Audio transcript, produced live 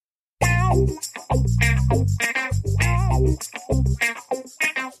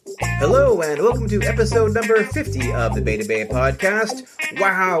Hello and welcome to episode number 50 of the Beta Bay podcast.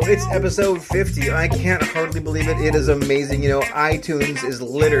 Wow, it's episode 50. I can't hardly believe it. It is amazing. You know, iTunes is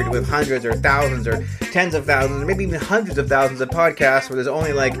littered with hundreds or thousands or tens of thousands or maybe even hundreds of thousands of podcasts where there's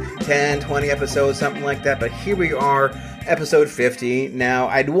only like 10, 20 episodes, something like that. But here we are, episode 50. Now,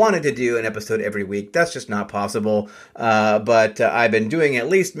 I'd wanted to do an episode every week. That's just not possible. But I've been doing at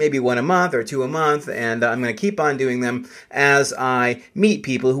least maybe one a month or two a month, and I'm going to keep on doing them as I meet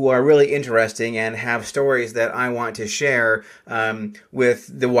people who are really interesting and have stories that I want to share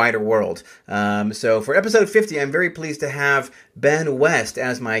with the wider world. So for episode 50, I'm very pleased to have Ben West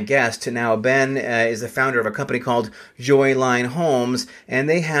as my guest. Now, Ben is the founder of a company called Joyline Homes, and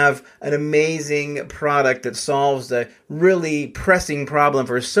they have an amazing product that solves the really pressing problem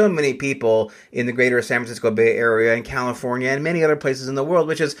for so many people in the greater San Francisco Bay Area and California and many other places in the world,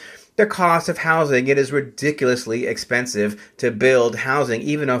 which is the cost of housing. It is ridiculously expensive to build housing,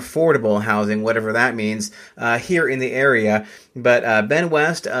 even affordable housing, whatever that means, here in the area. But Ben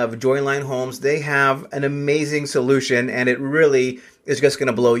West of Joyline Homes, they have an amazing solution, and it really is just going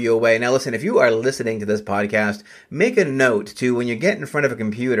to blow you away. Now listen, if you are listening to this podcast, make a note to, when you get in front of a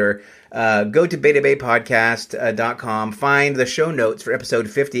computer, go to betabaypodcast.com, find the show notes for episode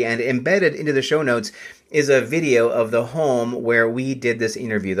 50, and embedded into the show notes is a video of the home where we did this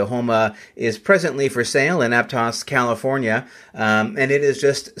interview. The home is presently for sale in Aptos, California, and it is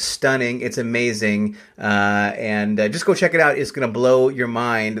just stunning. It's amazing, and just go check it out. It's going to blow your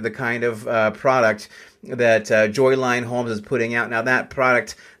mind, the kind of product that Joyline Homes is putting out. Now that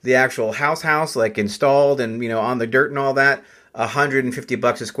product, the actual house, like installed and, you know, on the dirt and all that,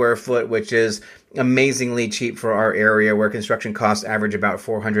 $150 a square foot, which is amazingly cheap for our area where construction costs average about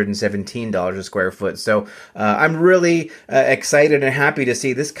 $417 a square foot. So I'm really excited and happy to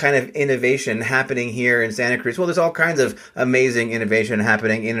see this kind of innovation happening here in Santa Cruz. Well, there's all kinds of amazing innovation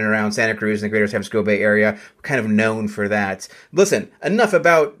happening in and around Santa Cruz and the greater San Francisco Bay Area. We're kind of known for that. Listen, enough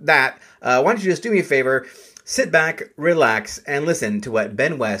about that. Why don't you just do me a favor, sit back, relax, and listen to what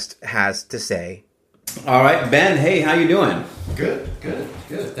Ben West has to say. All right, Ben, hey, how you doing? Good.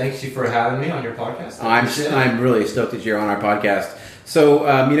 Thanks you for having me on your podcast. I'm really stoked that you're on our podcast. So,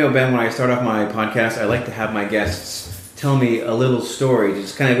 you know, Ben, when I start off my podcast, I like to have my guests tell me a little story,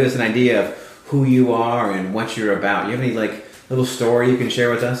 just kind of give us an idea of who you are and what you're about. You have any, like, little story you can share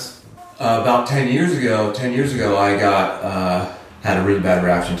with us? About 10 years ago, I got had a really bad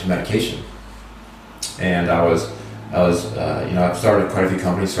reaction to medication, and I was I've started quite a few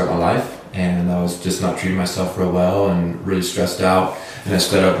companies throughout my life. And I was just not treating myself real well and really stressed out. And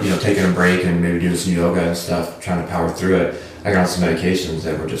instead of, taking a break and maybe doing some yoga and stuff, trying to power through it, I got on some medications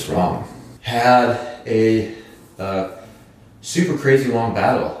that were just wrong. Had a super crazy long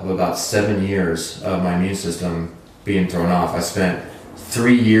battle of about 7 years of my immune system being thrown off. I spent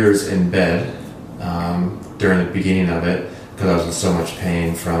 3 years in bed during the beginning of it because I was in so much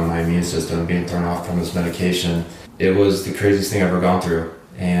pain from my immune system being thrown off from this medication. It was the craziest thing I've ever gone through.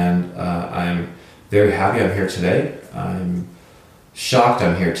 And I'm very happy I'm here today. I'm shocked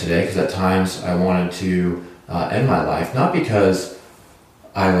I'm here today because at times I wanted to end my life, not because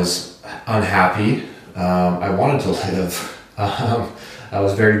I was unhappy. I wanted to live. I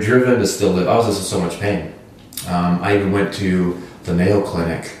was very driven to still live. I was just in so much pain. I even went to the Mayo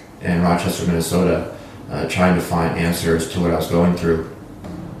Clinic in Rochester, Minnesota, trying to find answers to what I was going through.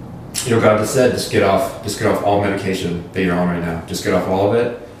 God just said, just get off all medication that you're on right now. Just get off all of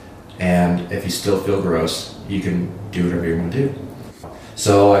it, and if you still feel gross, you can do whatever you want to do.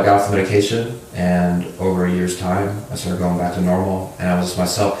 So I got off the medication, and over a year's time, I started going back to normal, and I was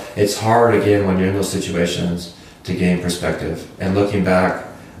myself. It's hard, again, when you're in those situations to gain perspective. And looking back,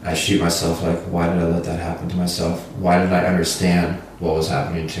 I shoot myself like, why did I let that happen to myself? Why didn't I understand what was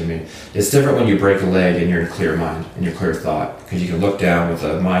happening to me? It's different when you break a leg and you're in clear mind and you're clear thought, because you can look down with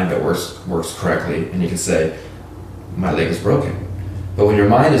a mind that works correctly and you can say, my leg is broken. But when your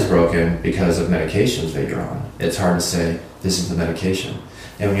mind is broken because of medications that you're on, it's hard to say, this is the medication.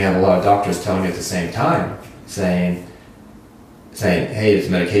 And when you have a lot of doctors telling you at the same time, saying, hey, this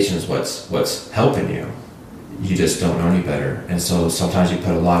medication is what's helping you, you just don't know any better. And so sometimes you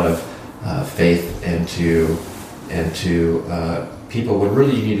put a lot of faith into people when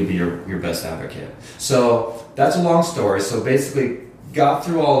really you need to be your best advocate. So that's a long story. So basically got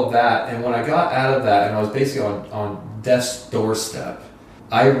through all of that, and when I got out of that and I was basically on death's doorstep,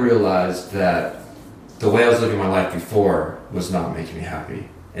 I realized that the way I was living my life before was not making me happy.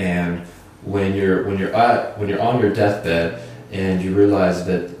 And when you're on your deathbed and you realize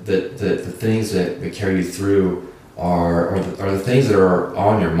that the things that carry you through are the things that are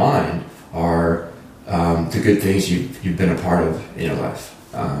on your mind are the good things you've been a part of in your life.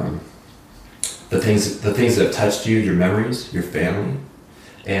 The things that have touched you, your memories, your family,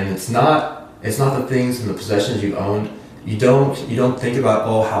 and it's not the things and the possessions you've owned. You don't think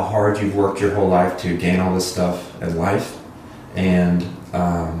about how hard you've worked your whole life to gain all this stuff in life, and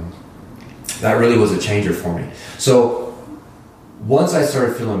that really was a changer for me. So once I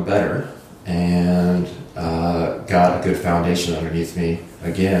started feeling better and got a good foundation underneath me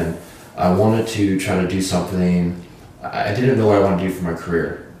again, I wanted to try to do something. I didn't know what I wanted to do for my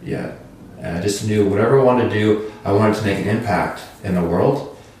career yet. And I just knew whatever I wanted to do, I wanted to make an impact in the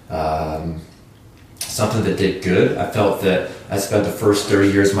world. Something that did good. I felt that I spent the first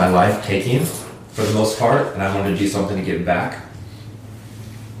 30 years of my life taking, for the most part, and I wanted to do something to give back.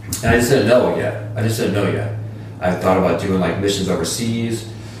 And I just didn't know yet. I thought about doing like missions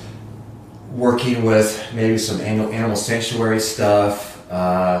overseas, working with maybe some animal sanctuary stuff.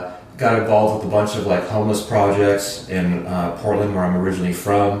 Got involved with a bunch of like homeless projects in Portland, where I'm originally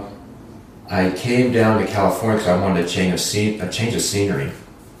from. I came down to California because I wanted a change of scenery.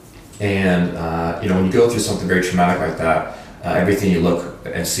 And when you go through something very traumatic like that, everything you look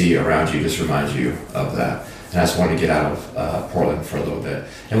and see around you just reminds you of that. And I just wanted to get out of Portland for a little bit.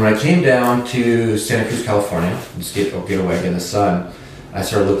 And when I came down to Santa Cruz, California, just get away, get in the sun, I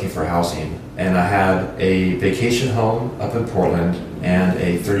started looking for housing. And I had a vacation home up in Portland and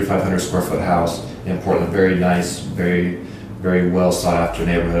a 3,500 square foot house in Portland. Very nice, very, very well sought after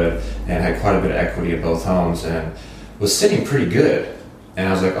neighborhood, and had quite a bit of equity in both homes, and was sitting pretty good. And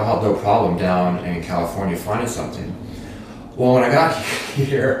I was like, I'll have no problem down in California finding something. Well, when I got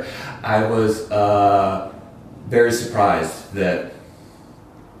here, I was very surprised that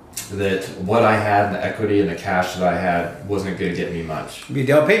what I had and the equity and the cash that I had wasn't going to get me much. Be a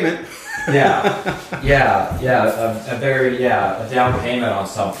down payment. A down payment on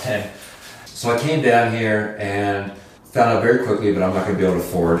something. So I came down here and found out very quickly that I'm not going to be able to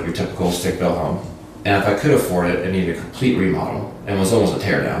afford your typical stick-built home. And if I could afford it, it needed a complete remodel, and it was almost a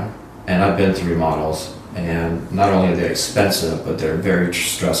teardown. And I've been through remodels, and not only are they expensive, but they're very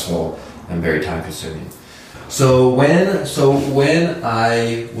stressful and very time-consuming. So when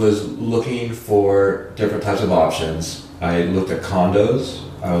I was looking for different types of options, I looked at condos,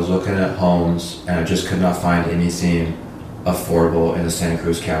 I was looking at homes, and I just could not find anything affordable in the Santa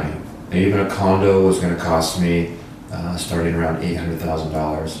Cruz County. And even a condo was going to cost me starting around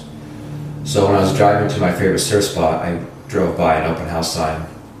 $800,000. So when I was driving to my favorite surf spot, I drove by an open house sign,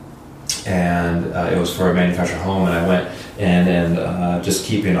 and it was for a manufactured home, and I went and just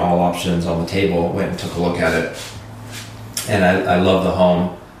keeping all options on the table, went and took a look at it. And I love the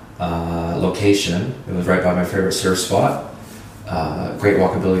home location. It was right by my favorite surf spot. Great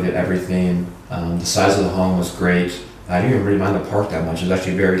walkability to everything. The size of the home was great. I didn't even really mind the park that much. It was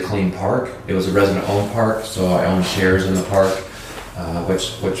actually a very clean park. It was a resident-owned park, so I owned shares in the park,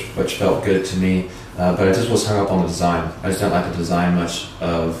 which felt good to me. But I just was hung up on the design. I just didn't like the design much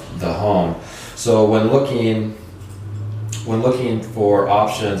of the home. So when looking for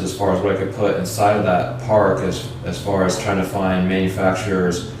options as far as what I could put inside of that park, as far as trying to find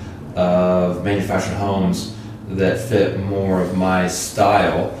manufacturers of manufactured homes that fit more of my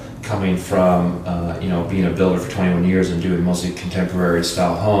style, coming from being a builder for 21 years and doing mostly contemporary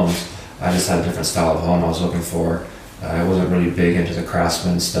style homes, I just had a different style of home I was looking for. I wasn't really big into the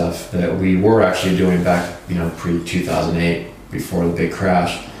Craftsman stuff that we were actually doing back, pre-2008, before the big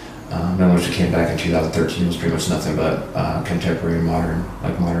crash. Then once we came back in 2013, it was pretty much nothing but contemporary,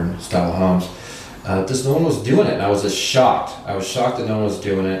 modern style homes. Just no one was doing it, and I was just shocked. I was shocked that no one was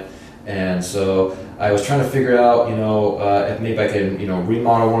doing it, and so I was trying to figure out, if maybe I can,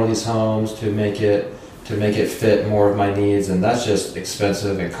 remodel one of these homes to make it fit more of my needs, and that's just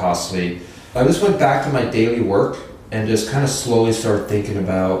expensive and costly. I just went back to my daily work and just kind of slowly started thinking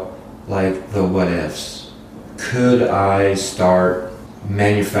about like the what ifs. Could I start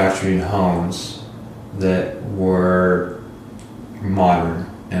manufacturing homes that were modern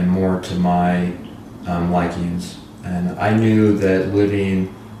and more to my likings? And I knew that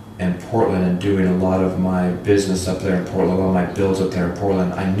living in Portland and doing a lot of my business up there in Portland, a lot of my builds up there in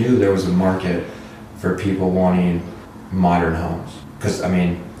Portland, I knew there was a market for people wanting modern homes. Because,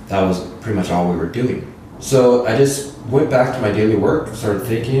 that was pretty much all we were doing. So I just went back to my daily work, started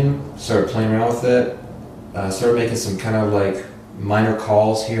thinking, started playing around with it, started making some kind of like minor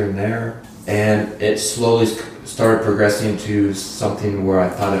calls here and there, and it slowly started progressing to something where I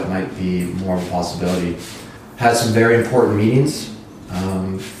thought it might be more of a possibility. Had some very important meetings,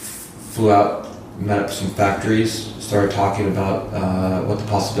 flew out, met up with some factories, started talking about what the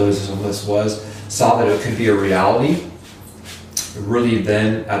possibilities of this was, saw that it could be a reality, really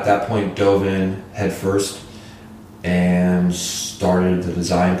then at that point dove in head first and started the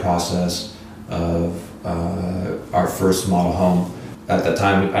design process of our first model home. At that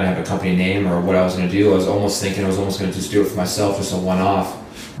time, I didn't have a company name or what I was going to do. I was almost thinking I was almost going to just do it for myself, just a one-off.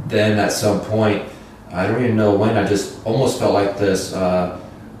 Then at some point, I don't even know when, I just almost felt like this,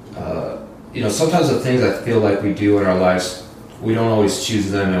 sometimes the things I feel like we do in our lives, we don't always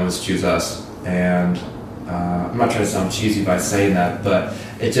choose them, they always choose us. And I'm not trying to sound cheesy by saying that, but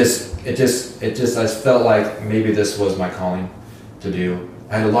I felt like maybe this was my calling to do.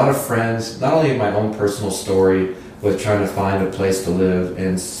 I had a lot of friends, not only in my own personal story with trying to find a place to live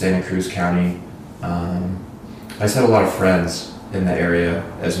in Santa Cruz County, I just had a lot of friends in the area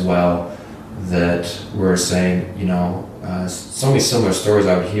as well that were saying, so many similar stories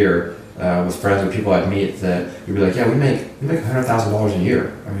I would hear with friends and people I'd meet that you'd be like, yeah, we make $100,000 a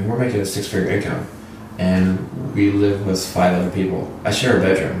year. I mean, we're making a 6-figure income, and we live with 5 other people. I share a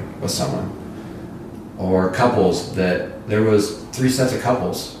bedroom with someone. Or couples that there was 3 sets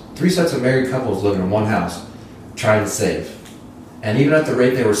of married couples living in one house trying to save. And even at the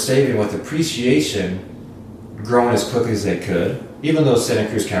rate they were saving, with appreciation growing as quickly as they could, even though Santa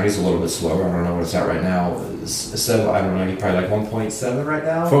Cruz County is a little bit slower, I don't know what it's at right now. So I don't know, you're probably like 1.7 right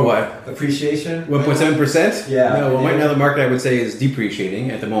now. For what? Appreciation? 1.7%? Yeah. No, well, right now the market I would say is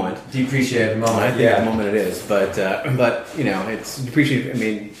depreciating at the moment. Depreciate at the moment. I think at the moment it is, but it's depreciating. I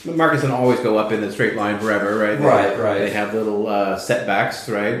mean, the markets don't always go up in a straight line forever, right? Right. They have little setbacks,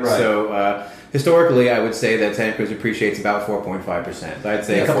 right? So historically, I would say that Santa Cruz appreciates about 4.5%. I'd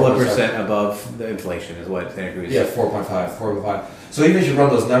say a couple of percent above the inflation is what Santa Cruz. Yeah, 4.5. So even if you run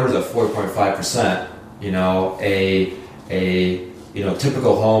those numbers at 4.5%, a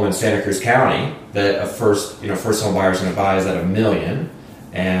typical home in Santa Cruz County that a first home buyer is going to buy is at $1 million,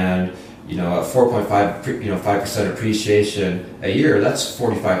 and at 5% appreciation a year, that's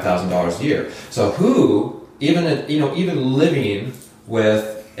 $45,000 a year. So who even living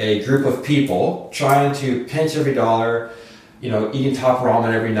with a group of people trying to pinch every dollar, eating top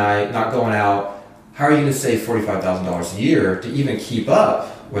ramen every night, not going out, how are you going to save $45,000 a year to even keep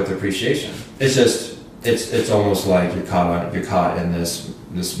up with appreciation? It's just, it's almost like you're caught in this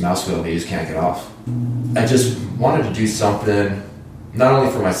mouse wheel that you just can't get off. I just wanted to do something not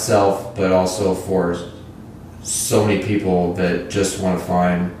only for myself, but also for so many people that just want to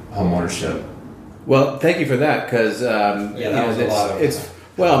find home ownership. Well, thank you for that, because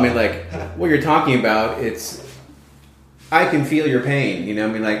what you're talking about, I can feel your pain,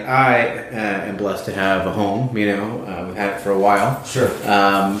 I am blessed to have a home, we've had it for a while. Sure.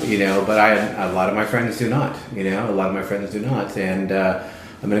 But a lot of my friends do not, and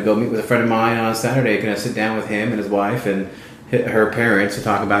I'm going to go meet with a friend of mine on Saturday, going to sit down with him and his wife and her parents to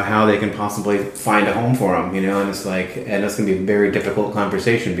talk about how they can possibly find a home for them, and it's going to be a very difficult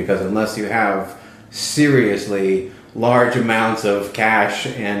conversation, because unless you have seriously large amounts of cash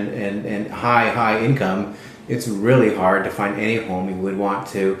and high income, it's really hard to find any home you would want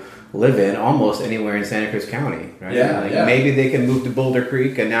to live in almost anywhere in Santa Cruz County, right? Maybe they can move to Boulder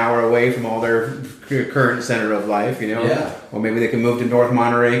Creek, an hour away from all their current center of life, or maybe they can move to North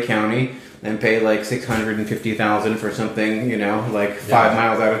Monterey County and pay like $650,000 for something, 5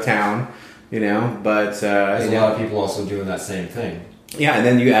 miles out of town, but there's a lot of people also doing that same thing. Yeah, and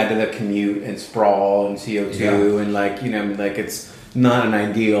then you add to the commute and sprawl and CO2 and it's not an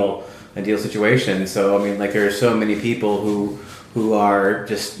ideal situation. So there are so many people who are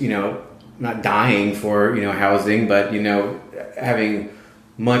just not dying for housing, but having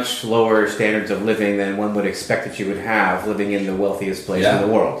much lower standards of living than one would expect that you would have living in the wealthiest place in the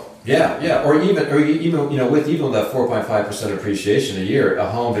world. Yeah, or even with even that 4.5% appreciation a year, a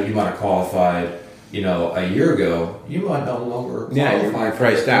home that you might have qualified a year ago, you might no longer qualify. You're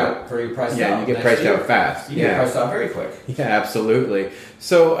priced out. You get priced out fast. You get priced out very quick. Yeah, absolutely.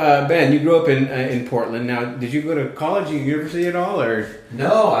 So, Ben, you grew up in Portland. Now, did you go to college or university at all, or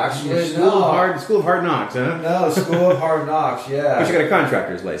no? Actually, School of Hard Knocks, huh? No, School of Hard Knocks. Yeah. But you got a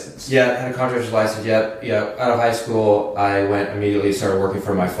contractor's license. Yeah, I had a contractor's license. Yeah. Out of high school, I went immediately started working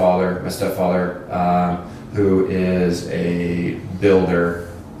for my stepfather, who is a builder.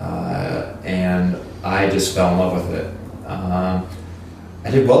 And I just fell in love with it. I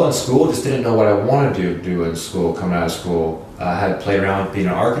did well in school, just didn't know what I wanted to do in school, coming out of school. I had played around with being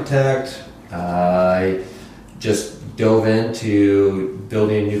an architect. I just dove into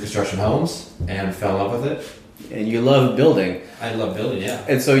building new construction homes and fell in love with it. And you love building. I love building, yeah.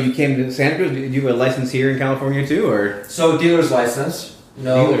 And so you came to Santa Cruz. Did you have a license here in California too, or? So dealer's license.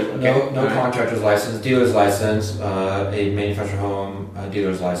 No Right. contractor's license, dealer's license, a manufactured home,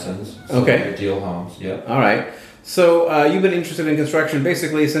 dealer's license. So Okay. Deal homes, yeah. All right. So you've been interested in construction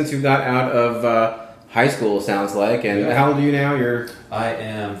basically since you got out of high school, sounds like. And how old are you now? I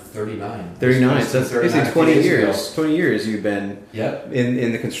am 39. 39. So that's basically 20 years. Ago. 20 years you've been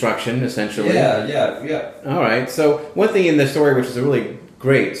in the construction, essentially. Yeah. All right. So one thing in the story, which is a really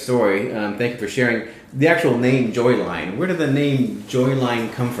great story, thank you for sharing, the actual name Joyline. Where did the name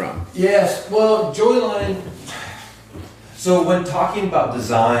Joyline come from? Yes. Well, Joyline... So when talking about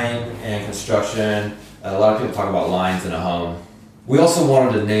design and construction, a lot of people talk about lines in a home. We also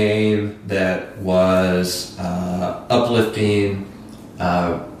wanted a name that was uplifting,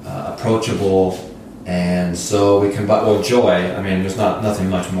 approachable, and so we combined, joy. I mean, there's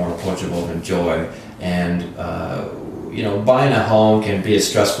nothing much more approachable than joy. And, buying a home can be a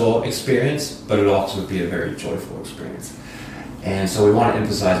stressful experience, but it also be a very joyful experience. And so we want to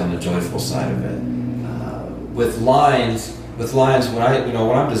emphasize on the joyful side of it. With lines, when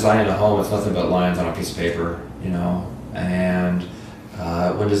I'm designing a home, it's nothing but lines on a piece of paper, and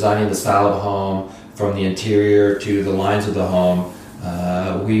when designing the style of a home, from the interior to the lines of the home,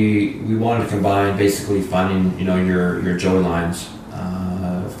 we wanted to combine basically finding your joy lines,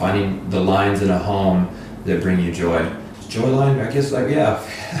 finding the lines in a home that bring you joy. Joyline, I guess, I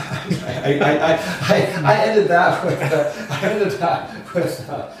ended that with a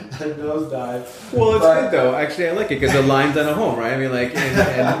nosedive. Well, it's good though. Actually, I like it because the lines on a home, right? I mean,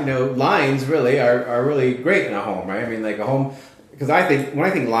 and lines really are really great in a home, right? I mean, like a home, because when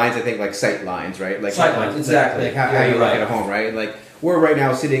I think lines, I think like sight lines, right? Like sight lines, exactly. Like how you look at a home, right? Like we're right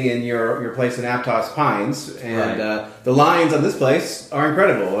now sitting in your place in Aptos Pines, and the lines on this place are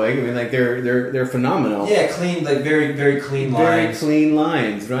incredible. Like, I mean, like they're phenomenal. Yeah, clean, like very very clean lines. Very clean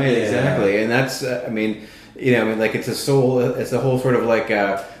lines, right? Yeah. Exactly, and that's like it's a whole sort of like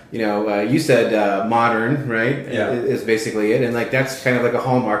you said modern, right? Yeah, is basically it, and like that's kind of like a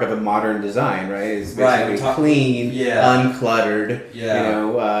hallmark of a modern design, right? Is basically clean, uncluttered,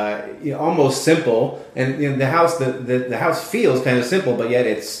 almost simple, and the house the house feels kind of simple, but yet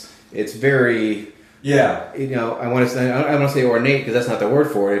it's very I want to say ornate because that's not the word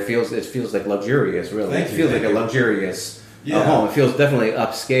for it. It feels like luxurious, really. It feels like a luxurious home. It feels definitely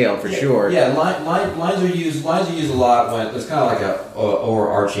upscale for sure. Yeah, lines are used a lot when it's kind of like a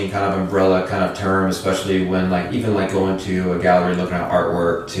overarching kind of umbrella kind of term, especially when even going to a gallery looking at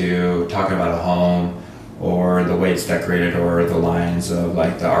artwork to talking about a home or the way it's decorated or the lines of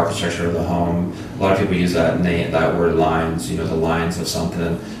like the architecture of the home. A lot of people use that word lines, the lines of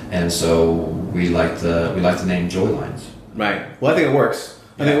something, and so we like the name Joy Lines. Right. Well, I think it works.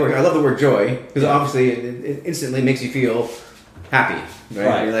 I love the word joy because obviously it instantly makes you feel happy,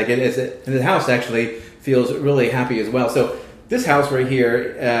 right? Like and the house actually feels really happy as well. So this house right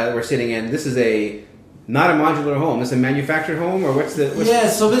here we're sitting in, this is not a modular home. This is a manufactured home, or what's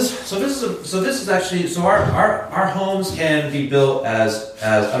So this is actually our homes can be built as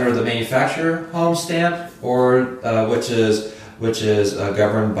under the manufacturer home stamp, or which is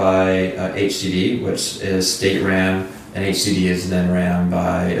governed by HCD, which is state ran. And HCD is then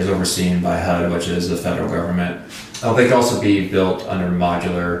is overseen by HUD, which is the federal government. They can also be built under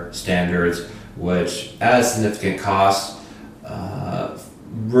modular standards, which adds significant costs.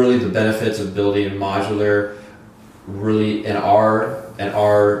 Really, the benefits of building modular, really in our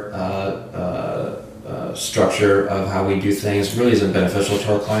structure of how we do things, really isn't beneficial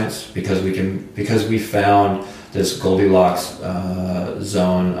to our clients because we found this Goldilocks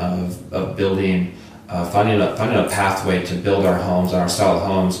zone of building. Finding a pathway to build our homes and our style of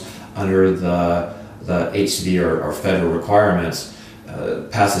homes under the HCD or federal requirements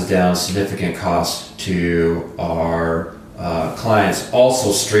passes down significant costs to our clients.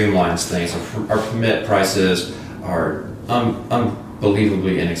 Also streamlines things. Our permit prices are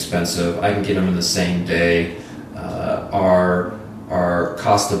unbelievably inexpensive. I can get them in the same day. Our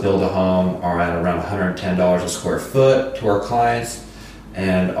cost to build a home are at around $110 a square foot to our clients.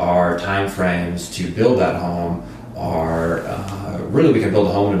 And our time frames to build that home are really we can build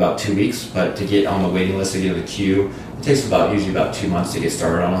a home in about 2 weeks, but to get on the waiting list, to get in the queue, it takes usually about 2 months to get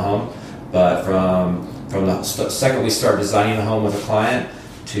started on a home. But from the second we start designing a home with a client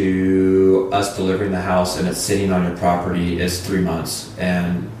to us delivering the house and it's sitting on your property is 3 months,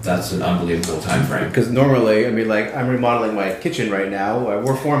 and that's an unbelievable time frame. Because normally, I'm remodeling my kitchen right now.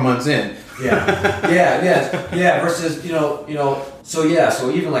 We're 4 months in. Versus, so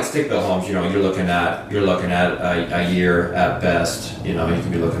even like stick-built homes, you're looking at a year at best. You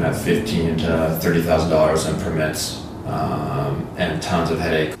can be looking at $15,000 to $30,000 in permits and tons of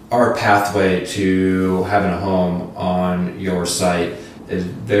headache. Our pathway to having a home on your site is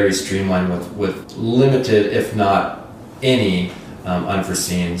very streamlined with limited, if not any,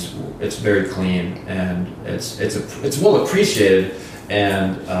 unforeseen. It's very clean, and it's well appreciated.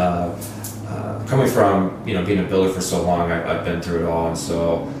 And coming from being a builder for so long, I've been through it all, and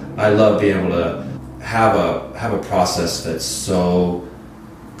so I love being able to have a process that's so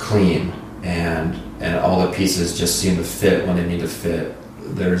clean and all the pieces just seem to fit when they need to fit.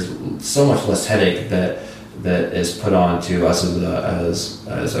 There's so much less headache that is put on to us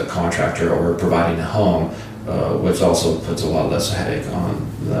as a contractor or providing a home, which also puts a lot less headache on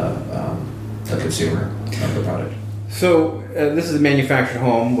the consumer of the product. So this is a manufactured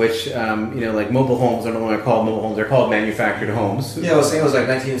home, which like mobile homes are no longer called mobile homes; they're called manufactured homes. Yeah, I was saying it was like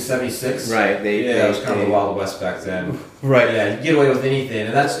 1976. Right. It was kind of the Wild West back then. Right. Yeah, you get away with anything,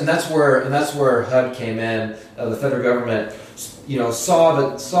 and that's where HUD came in. The federal government, saw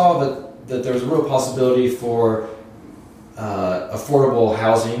that there was a real possibility for affordable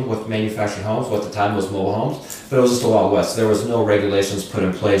housing with manufactured homes. What at the time was mobile homes, but it was just the Wild West. There was no regulations put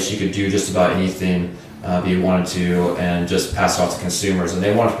in place. You could do just about anything that you wanted to, and just pass it off to consumers. And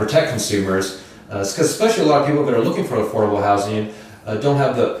they wanted to protect consumers, because especially a lot of people that are looking for affordable housing don't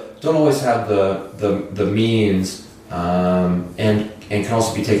always have the means, and can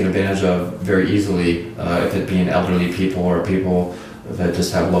also be taken advantage of very easily, if it being elderly people or people that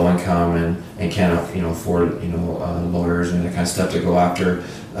just have low income and can't afford lawyers and that kind of stuff to go after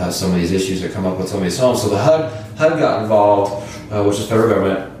some of these issues that come up with some of these homes. So the HUD got involved, which is federal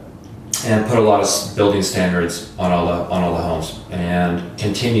government, and put a lot of building standards on all the homes, and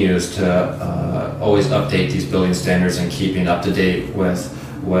continues to always update these building standards and keeping up to date with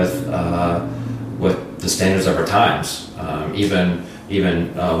the standards of our times. Even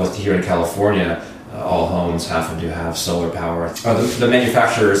with here in California, all homes happen to have solar power. The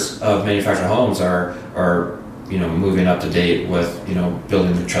manufacturers of manufactured homes are moving up to date with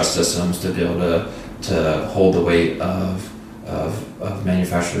building the truss systems to be able to hold the weight of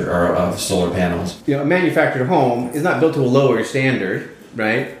manufactured or of solar panels. A manufactured home is not built to a lower standard,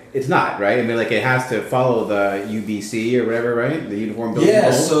 right? It's not, right? I mean, like, it has to follow the UBC or whatever, right? The Uniform Building Code.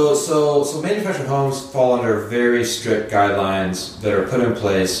 Yeah, so manufactured homes fall under very strict guidelines that are put in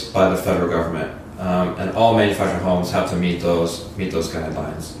place by the federal government, and all manufactured homes have to meet those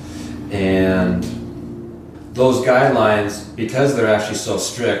guidelines. And those guidelines, because they're actually so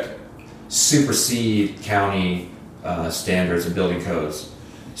strict, supersede county standards and building codes.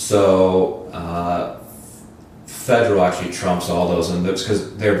 So federal actually trumps all those, and that's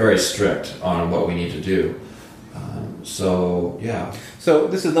because they're very strict on what we need to do. So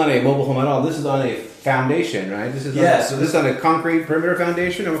this is not a mobile home at all. This is on a foundation, right? This is on a concrete perimeter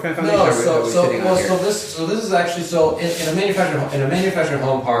foundation, or what kind of foundation are we sitting on here? So this is actually in a manufactured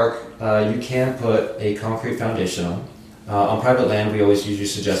home park, you can put a concrete foundation on. On private land, we always usually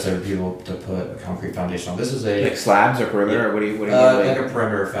suggest every people to put a concrete foundation on. This is a like slabs or perimeter, or what do you mean? Like a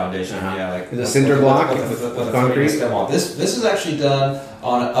perimeter foundation, like a cinder block with concrete. This is actually done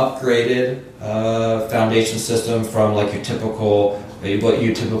on an upgraded foundation system from like what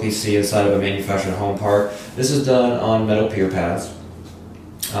you typically see inside of a manufactured home park. This is done on metal pier pads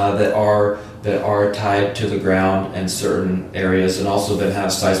that are tied to the ground in certain areas, and also then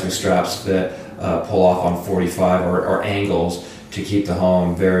have seismic straps that pull off on 45 or angles to keep the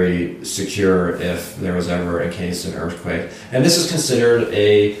home very secure if there was ever a case of an earthquake. And this is considered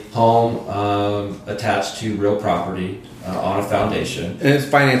a home attached to real property on a foundation. And it's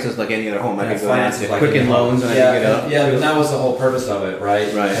finances like any other home. I think finances like Quicken Loans. And but that was the whole purpose of it,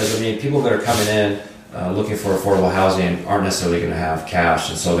 right? Right. Because people that are coming in looking for affordable housing aren't necessarily going to have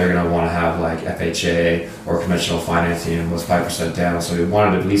cash, and so they're going to want to have like FHA or conventional financing with 5% down. So we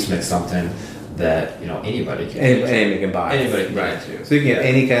wanted to at least make something that anybody can anybody can buy. Anybody can buy too. So you can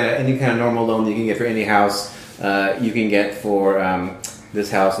get any kind of normal loan that you can get for any house. You can get for this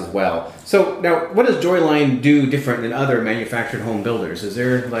house as well. So now, what does Joyline do different than other manufactured home builders? Is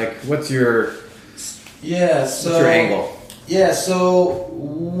there what's your angle? Yeah. So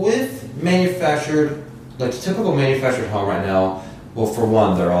with manufactured, like typical manufactured home right now, well, for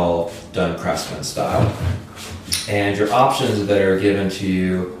one, they're all done craftsman style, and your options that are given to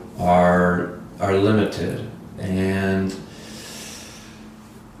you are limited, and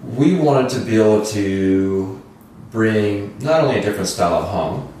we wanted to be able to bring not only a different style of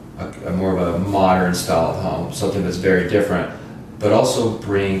home, a more of a modern style of home, something that's very different, but also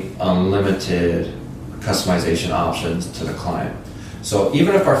bring unlimited customization options to the client. So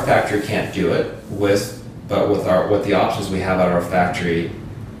even if our factory can't do it with the options we have at our factory,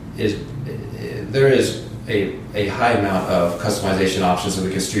 there is a high amount of customization options that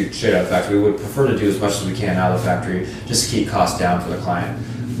we can straight out of the factory. We would prefer to do as much as we can out of the factory just to keep costs down for the client.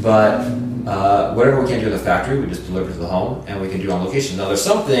 But whatever we can do in the factory, we just deliver to the home, and we can do on location. Now, there's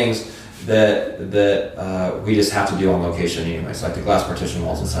some things that we just have to do on location anyways, like the glass partition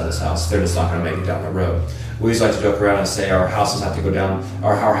walls inside this house. They're just not going to make it down the road. We just like to joke around and say our houses have to go down,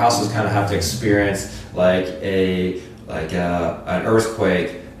 our houses kind of have to experience like an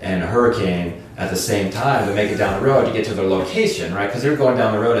earthquake and a hurricane at the same time to make it down the road to get to their location, right? Because they're going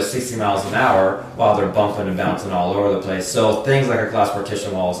down the road at 60 miles an hour while they're bumping and bouncing all over the place. So things like our glass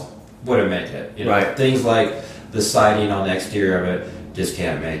partition walls wouldn't make it. You know? Right. Things like the siding on the exterior of it just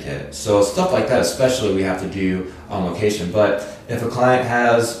can't make it. So stuff like that, especially, we have to do on location. But if a client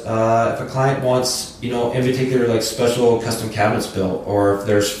wants, you know, in particular, like special custom cabinets built, or if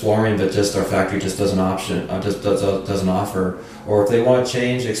there's flooring that just our factory just doesn't offer, or if they want to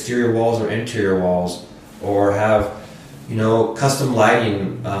change exterior walls or interior walls, or have, you know, custom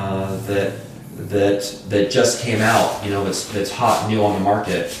lighting that just came out, you know, that's hot, new on the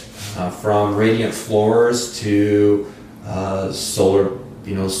market, from radiant floors to solar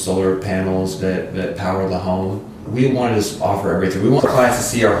panels that power the home. We want to just offer everything. We want clients to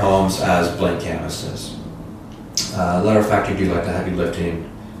see our homes as blank canvases. Let our factory do like the heavy lifting,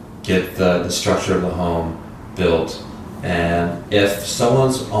 get the structure of the home built. And if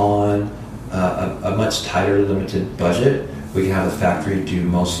someone's on a much tighter, limited budget, we can have the factory do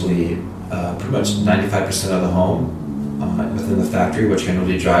mostly pretty much 95% of the home within the factory, which can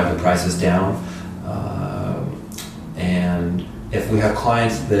really drive the prices down. And if we have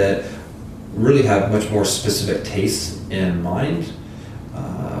clients that really have much more specific tastes in mind,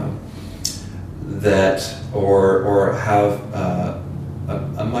 or have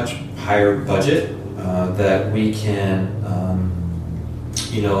a much higher budget, that we can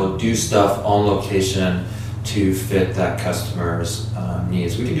do stuff on location to fit that customer's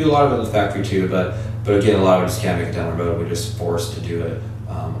needs. We can do a lot of it in the factory too, but again, a lot of us can't make it down the road. We're just forced to do it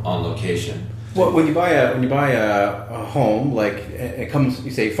on location. Well, when you buy a home, like it comes,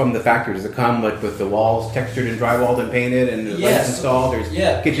 you say from the factory, does it come like with the walls textured and drywalled and painted and the lights installed? There's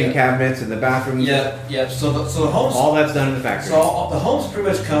kitchen cabinets in the bathrooms. Yeah. So the homes, all that's done in the factory. So the homes pretty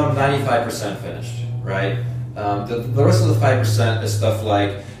much come 95% finished, right? The rest of the 5% is stuff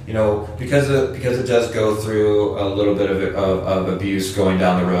like, because it does go through a little bit of abuse going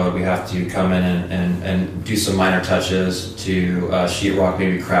down the road, we have to come in and do some minor touches to sheetrock,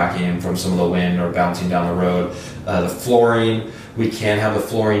 maybe cracking from some of the wind or bouncing down the road. The flooring, we can have the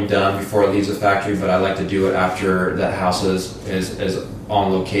flooring done before it leaves the factory, but I like to do it after that house is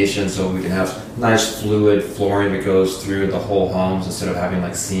on location, so we can have nice fluid flooring that goes through the whole homes instead of having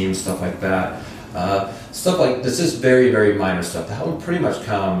like seams, stuff like that. Stuff like this is very, very minor stuff. The home pretty much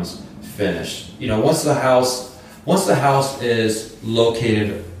comes finished. Once the house is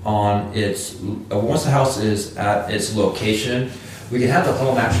located on once the house is at its location, we can have the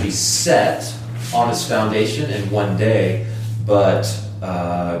home actually set on its foundation in one day. But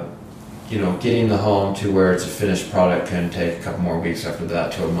getting the home to where it's a finished product can take a couple more weeks after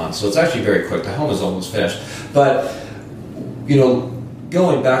that to a month. So it's actually very quick. The home is almost finished. But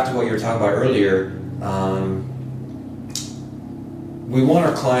going back to what you were talking about earlier, we want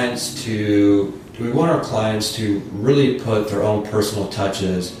our clients to really put their own personal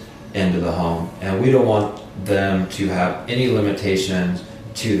touches into the home, and we don't want them to have any limitations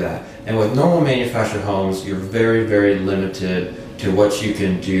to that. And with normal manufactured homes, you're very, very limited to what you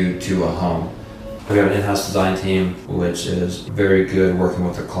can do to a home. We have an in-house design team, which is very good working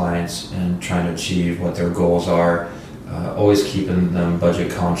with the clients and trying to achieve what their goals are. Always keeping them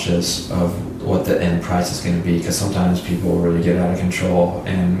budget conscious of what the end price is going to be, because sometimes people really get out of control,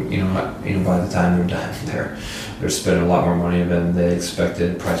 and by the time they're done, they're spending a lot more money than they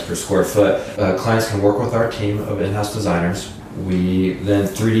expected price per square foot. Clients can work with our team of in-house designers. We then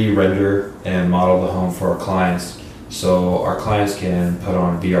 3D render and model the home for our clients, so our clients can put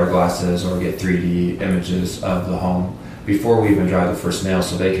on VR glasses or get 3D images of the home before we even drive the first nail,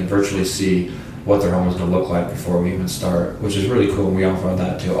 so they can virtually see what their home is going to look like before we even start, which is really cool. We offer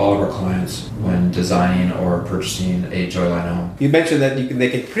that to all of our clients when designing or purchasing a Joyline home. You mentioned that they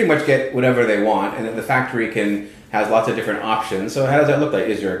can pretty much get whatever they want, and that the factory has lots of different options. So how does that look like?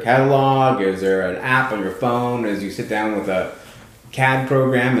 Is there a catalog? Is there an app on your phone as you sit down with a CAD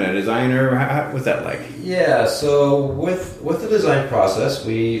program and a designer? What's that like? Yeah, so with the design process,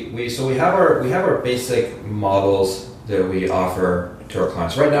 we have our basic models that we offer to our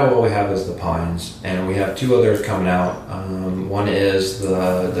clients. Right now what we have is the pines, and we have two others coming out. One is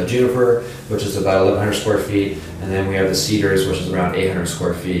the juniper, which is about 1,100 square feet, and then we have the cedars, which is around 800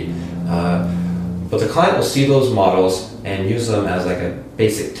 square feet. But the client will see those models, and use them as like a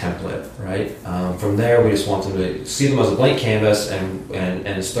basic template, right? From there, we just want them to see them as a blank canvas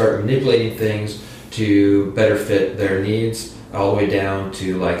and start manipulating things to better fit their needs, all the way down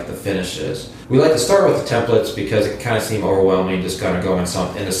to like the finishes. We like to start with the templates because it kind of seems overwhelming, just kind of going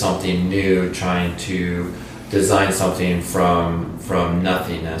into something new, trying to design something from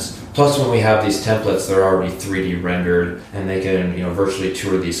nothingness. Plus, when we have these templates, they're already 3D rendered, and they can virtually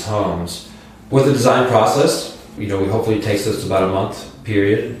tour these homes. With the design process, we hopefully it takes us about a month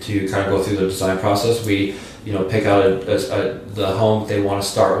period to kind of go through the design process. We pick out the home they want to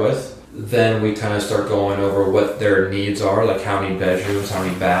start with. Then we kind of start going over what their needs are, like how many bedrooms, how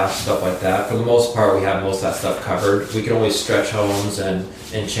many baths, stuff like that. For the most part, we have most of that stuff covered. We can always stretch homes and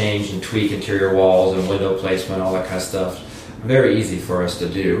change and tweak interior walls and window placement, all that kind of stuff. Very easy for us to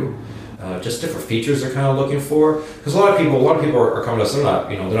do. Just different features they're kind of looking for. Because a lot of people are coming to us. They're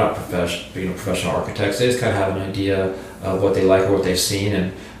not professional architects. They just kind of have an idea of what they like or what they've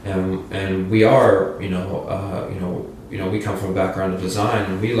seen, and we are we come from a background of design,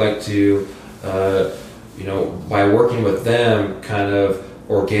 and we like to by working with them, kind of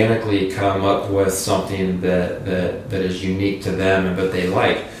organically come up with something that is unique to them and what they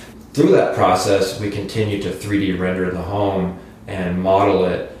like. Through that process, we continue to 3D render the home and model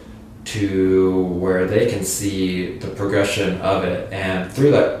it to where they can see the progression of it. And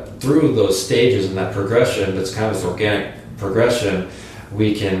through those stages and that progression, that's kind of this organic progression,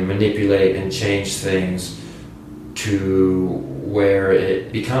 we can manipulate and change things to where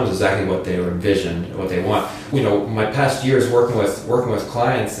it becomes exactly what they envisioned, what they want. My past years working with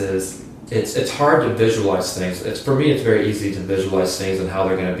clients is it's hard to visualize things. For me, it's very easy to visualize things and how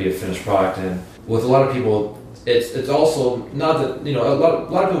they're going to be a finished product. And with a lot of people, it's also not that a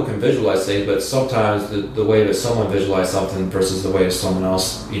lot of people can visualize things, but sometimes the way that someone visualizes something versus the way that someone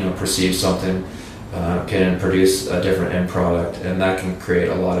else perceives something can produce a different end product, and that can create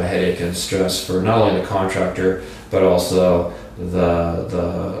a lot of headache and stress for not only the contractor but also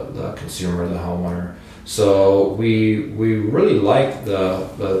the consumer, the homeowner. So we really like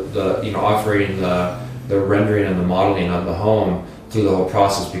the offering the rendering and the modeling of the home through the whole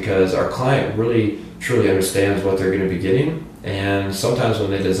process, because our client really truly understands what they're going to be getting, and sometimes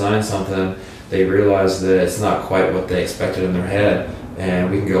when they design something, they realize that it's not quite what they expected in their head, and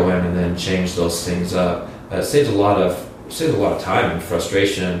we can go in and then change those things up. It saves a lot of time and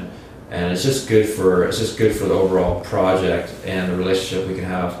frustration, and it's just good for the overall project and the relationship we can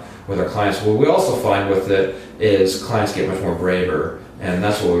have with our clients. What we also find with it is clients get much more braver, and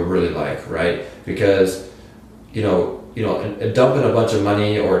that's what we really like, right? Because dumping a bunch of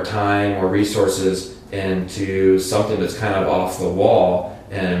money or time or resources into something that's kind of off the wall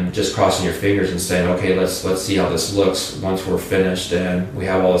and just crossing your fingers and saying, okay, let's see how this looks once we're finished and we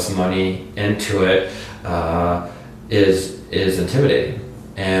have all this money into it, is intimidating.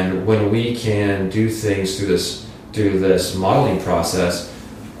 And when we can do things through this modeling process,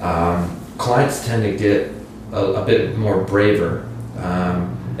 clients tend to get a bit more braver,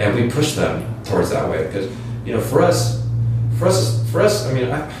 and we push them towards that way, because for us,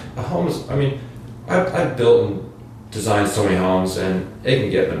 I've built and designed so many homes, and it can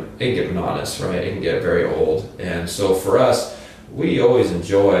get monotonous, right? It can get very old, and so for us, we always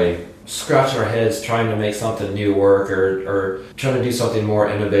enjoy scratching our heads trying to make something new work, or trying to do something more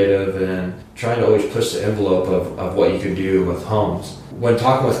innovative, and trying to always push the envelope of what you can do with homes. When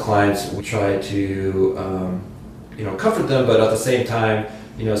talking with clients, we try to comfort them, but at the same time,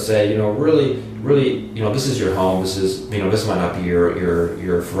 say, really, this is your home. This is, this might not be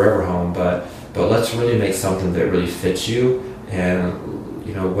your forever home, but let's really make something that really fits you. And,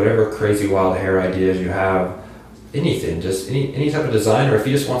 whatever crazy wild hair ideas you have, anything, just any type of design, or if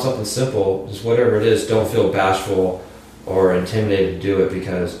you just want something simple, just whatever it is, don't feel bashful or intimidated to do it,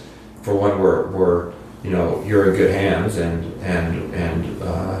 because for one, we're you're in good hands, and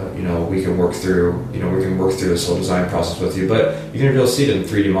we can work through this whole design process with you. But you're going to be able to see it in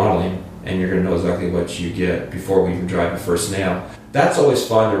 3D modeling, and you're going to know exactly what you get before we even drive the first nail. That's always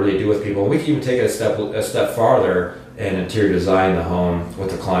fun to really do with people. We can even take it a step farther and interior design the home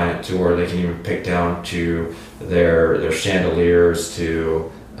with the client to where they can even pick down to their chandeliers,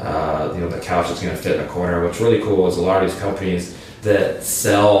 to the couch that's going to fit in the corner. What's really cool is a lot of these companies that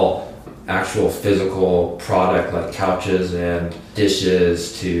sell actual physical product, like couches and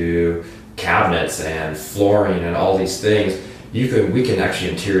dishes to cabinets and flooring and all these things, we can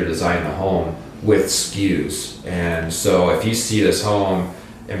actually interior design the home with SKUs. And so if you see this home,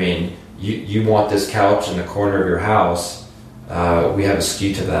 you want this couch in the corner of your house, we have a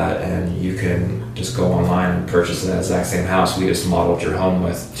SKU to that, and you can just go online and purchase that exact same house we just modeled your home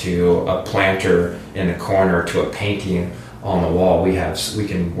with, to a planter in the corner, to a painting on the wall. We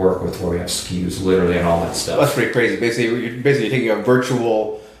can work with where we have SKUs literally and all that stuff. That's pretty crazy. Basically, you're taking a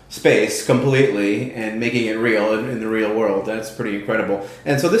virtual space completely and making it real in the real world. That's pretty incredible.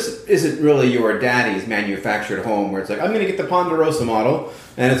 And so this isn't really your daddy's manufactured home where it's like, I'm going to get the Ponderosa model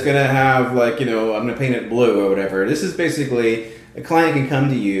and it's going to have like, I'm going to paint it blue or whatever. This is basically a client can come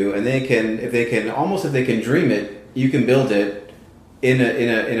to you and if they can dream it, you can build it in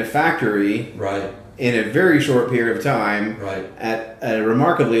a factory, right, in a very short period of time, right, at a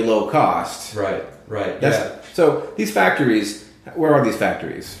remarkably low cost. Right. So these factories, where are these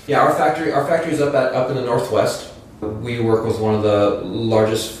factories? Yeah, our factory is up in the Northwest. We work with one of the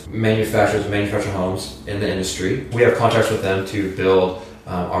largest manufacturers of manufactured homes in the industry. We have contracts with them to build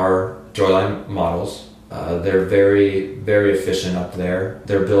our Joyline models. They're very, very efficient up there.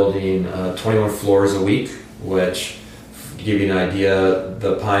 They're building 21 floors a week, which, to give you an idea,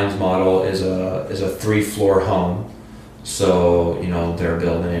 the Pines model is a 3-floor home. So, they're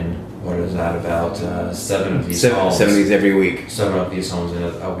building, what is that, about 7 of these homes. 7 of these every week. 7 of these homes in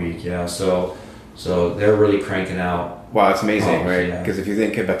a week, yeah. So they're really cranking out. Wow, it's amazing, homes, right? Because if you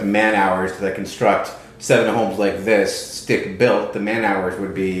think about the man hours to construct 7 homes like this, stick built, the man hours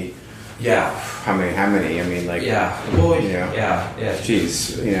would be... Yeah. How many? I mean, like... Yeah. Well, yeah.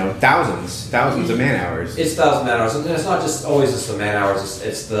 Jeez. Thousands of man hours. It's 1,000 man hours. And it's not always just the man hours.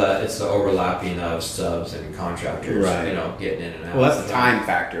 It's the overlapping of subs and contractors, right. Getting in and out. Well, that's the time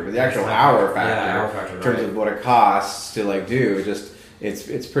factor, but the actual hour factor, hour factor, in terms of what it costs to do,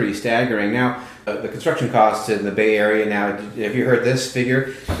 it's pretty staggering. Now, the construction costs in the Bay Area now, have you heard this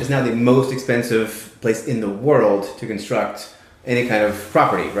figure? It's now the most expensive place in the world to construct any kind of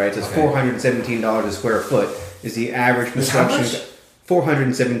property, right? So it's $417 a square foot is the average construction.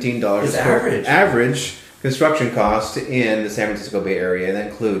 $417 average construction cost in the San Francisco Bay Area, and that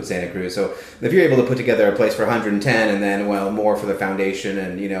includes Santa Cruz. So if you're able to put together a place for $110 and then more for the foundation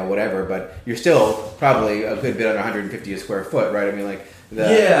and whatever, but you're still probably a good bit under $150 a square foot, right? I mean, like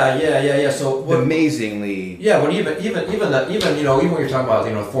yeah. So amazingly, when even when you're talking about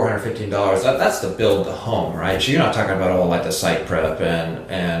 $415, that's to build the home, right? So you're not talking about all like the site prep and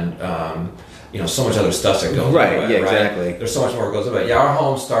so much other stuff that goes right. into it, Yeah, right? exactly. There's so much more that goes into it. Yeah, our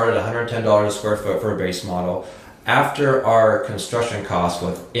home started at $110 a square foot for a base model. After our construction costs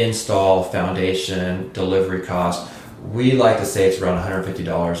with install, foundation, delivery costs, we like to say it's around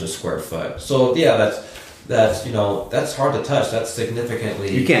 $150 a square foot. So yeah, that's hard to touch. That's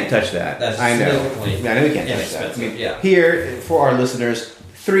significantly... You can't touch that. I know you can't touch that. Yeah. Here, for our listeners,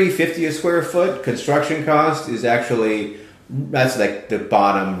 $350 a square foot construction cost is actually... That's like the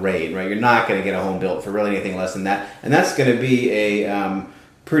bottom rate, right? You're not going to get a home built for really anything less than that. And that's going to be a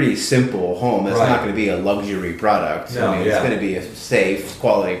pretty simple home. It's not going to be a luxury product. No, it's going to be a safe,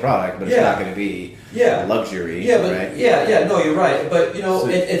 quality product, but it's not going to be luxury. Yeah, but right? No, you're right. But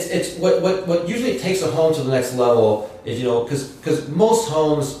it's what usually takes a home to the next level is because most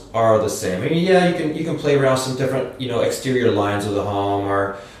homes are the same. I mean, you can play around some different exterior lines of the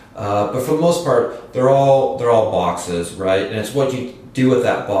home but for the most part, they're all boxes, right? And it's what you do with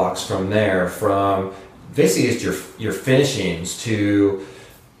that box from there. From basically, it's your finishings to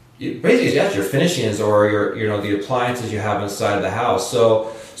basically your finishings or your the appliances you have inside of the house.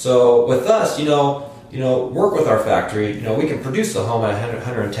 So with us, work with our factory. We can produce the home at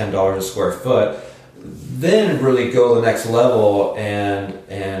 $110 a square foot. Then really go the next level and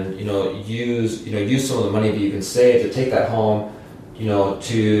use some of the money that you can save to take that home.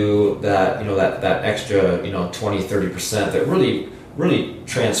 To that extra 20-30% that really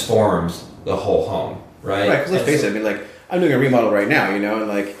transforms the whole home, right? Right. 'Cause let's face it. I mean, like I'm doing a remodel right now, and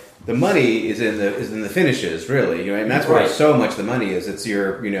like the money is in the finishes, really. And that's where so much the money is. It's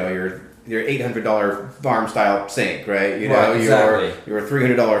your $800 farm style sink, right? Exactly. Your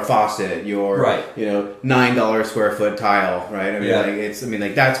 $300 faucet, your $9 square foot tile, right? I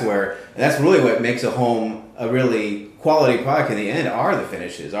mean, that's where, and that's really what makes a home a really quality product in the end are the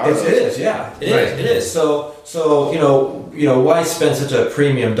finishes. It is. So why spend such a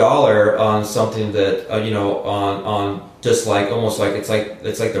premium dollar on something that on just like almost like it's like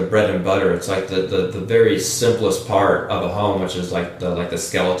the bread and butter. It's like the very simplest part of a home, which is like the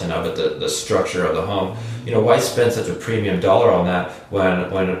skeleton of it, the structure of the home. Why spend such a premium dollar on that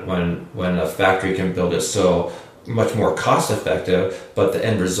when a factory can build it so much more cost effective, but the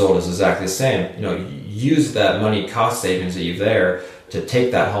end result is exactly the same. Use that money cost savings that you've there to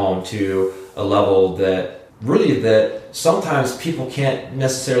take that home to a level that sometimes people can't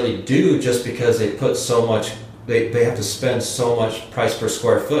necessarily do just because they put so much they have to spend so much price per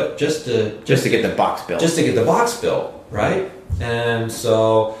square foot just to get the box built. Just to get the box built, right? And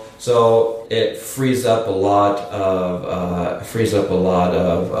so it frees up a lot of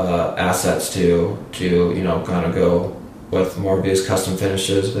assets to kind of go with more of these custom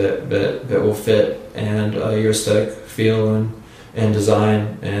finishes that will fit and your aesthetic feel and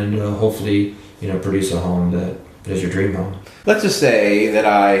design, and hopefully produce a home that is your dream home. Let's just say that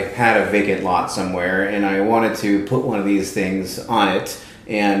I had a vacant lot somewhere and I wanted to put one of these things on it,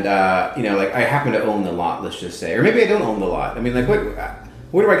 and like I happen to own the lot, let's just say, or maybe I don't own the lot. I mean, like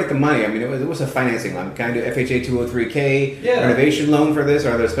where do I get the money? I mean, it was a financing loan. Can I do FHA 203K renovation loan for this?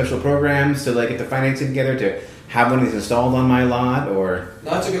 Are there special programs to get the financing together to have one of these installed on my lot? Or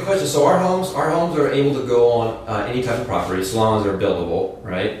no, that's a good question. So our homes are able to go on any type of property so long as they're buildable,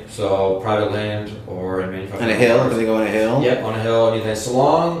 right? So private land or in manufactured. On a hill? Can they go on a hill? Yep, on a hill, anything. So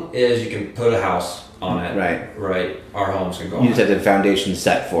long as you can put a house on it. Right. Our homes can go on it. You just have the foundation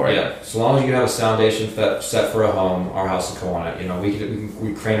set for it. Yeah. So long as you can have a foundation set for a home, our house can go on it.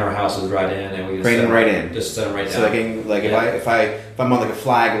 We crane our houses right in, and we just crane them right in. Just set them right down. So if I'm on a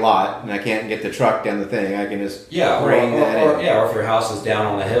flag lot and I can't get the truck down the thing, I can just crane that in. Or if your house is down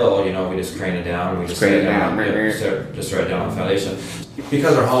on the hill, we just crane it down. We just crane it down. Just right down on the foundation.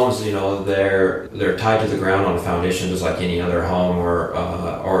 Because our homes, they're tied to the ground on a foundation, just like any other home,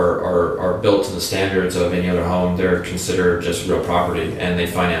 or built to the standards of any other home. They're considered just real property, and they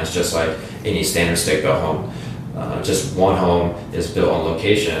finance just like any standard stick-built home. Just one home is built on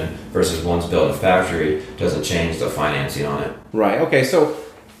location versus one's built in a factory doesn't change the financing on it. Right. Okay. So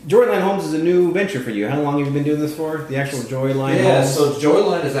Joyline Homes is a new venture for you. How long have you been doing this for? The actual Joyline Homes? Yeah. So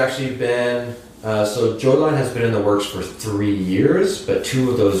Joyline has actually been. Joyline has been in the works for 3 years, but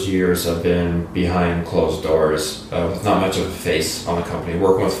 2 of those years have been behind closed doors, with not much of a face on the company.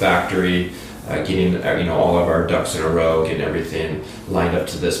 Working with factory, getting all of our ducks in a row, getting everything lined up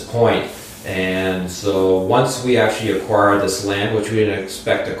to this point. And so once we actually acquired this land, which we didn't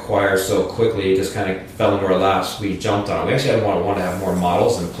expect to acquire so quickly, it just kind of fell into our laps, we jumped on it. We actually wanted to have more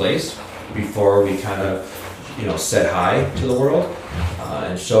models in place before we kind of said hi to the world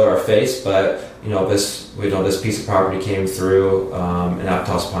and showed our face. But this piece of property came through in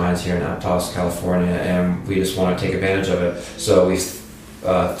Aptos Pines here in Aptos, California, and we just want to take advantage of it. So we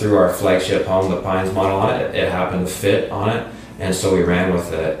threw our flagship home, the Pines model, on it. It happened to fit on it, and so we ran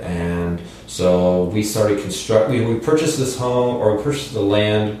with it. And so we started we purchased this home, or we purchased the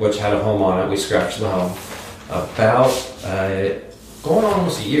land which had a home on it. We scratched the home about going on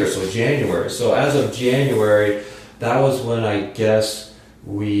almost a year, so January. So as of January, that was when I guess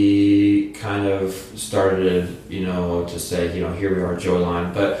we kind of started, to say, here we are,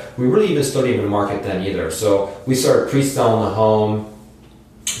 Joyline. But we really even started even market then either. So we started pre-selling the home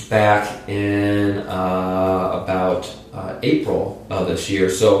back in about April of this year.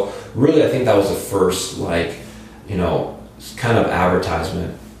 So really, I think that was the first, kind of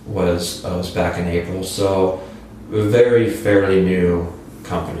advertisement was back in April. So very fairly new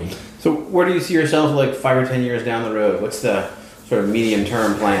company. So where do you see yourself 5 or 10 years down the road? What's the sort of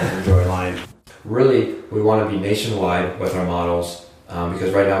medium-term plan for Joyline? Really, we want to be nationwide with our models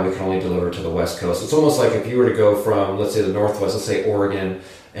because right now we can only deliver to the West Coast. It's almost like if you were to go from, let's say, the Northwest, let's say Oregon,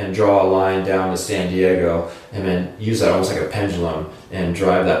 and draw a line down to San Diego, and then use that almost like a pendulum and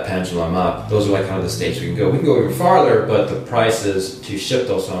drive that pendulum up. Those are kind of the states we can go. We can go even farther, but the prices to ship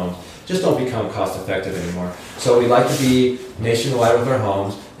those homes just don't become cost effective anymore. So we like to be nationwide with our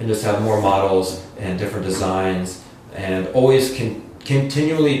homes and just have more models and different designs, and always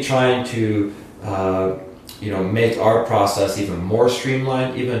continually trying to make our process even more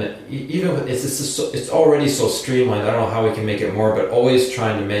streamlined. Even it's already so streamlined. I don't know how we can make it more, but always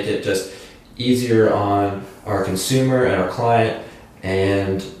trying to make it just easier on our consumer and our client,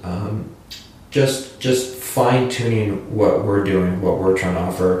 and just fine tuning what we're doing, what we're trying to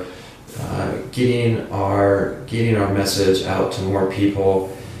offer, getting our message out to more people.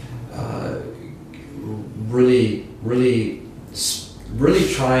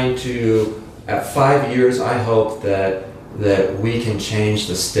 Really trying to, at 5 years, I hope that we can change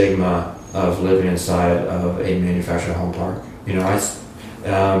the stigma of living inside of a manufactured home park.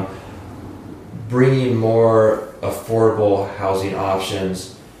 Bringing more affordable housing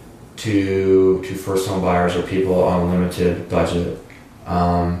options to first home buyers or people on a limited budget.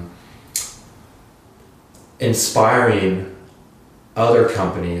 Inspiring other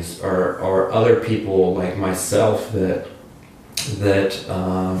companies or other people like myself that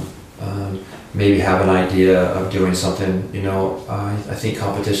maybe have an idea of doing something. I think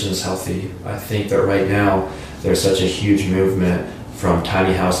competition is healthy. I think that right now there's such a huge movement from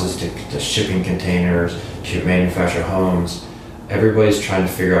tiny houses to shipping containers to manufactured homes. Everybody's trying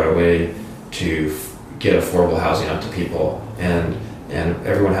to figure out a way to get affordable housing out to people, and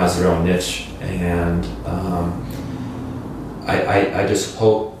everyone has their own niche. And I just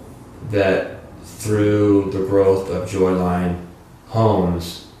hope that through the growth of Joyline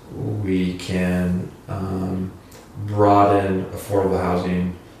Homes, we can broaden affordable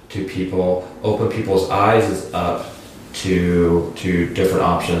housing to people, open people's eyes up to different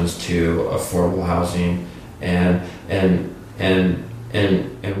options to affordable housing, and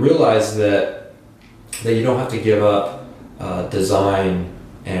realize that you don't have to give up design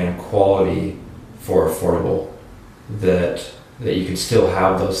and quality for affordable. That you can still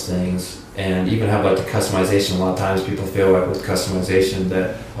have those things, and even have like the customization. A lot of times people feel like with customization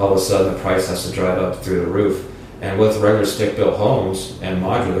that all of a sudden the price has to drive up through the roof. And with regular stick-built homes and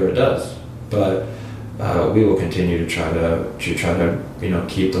modular, it does. But we will continue to try to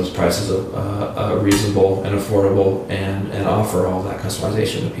keep those prices reasonable and affordable, and offer all that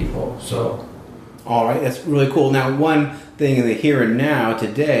customization to people. So, all right, that's really cool. Now, one thing in the here and now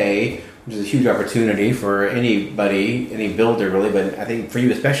today, which is a huge opportunity for anybody, any builder really, but I think for you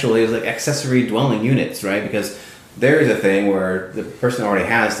especially, is like accessory dwelling units, right? Because there's a thing where the person already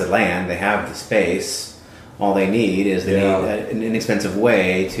has the land, they have the space. All they need is need an inexpensive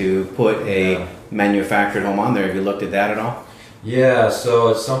way to put a manufactured home on there. Have you looked at that at all? Yeah, so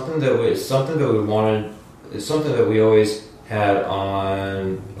it's something that we wanted. It's something that we always had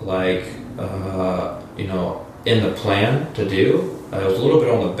on, like, in the plan to do. It was a little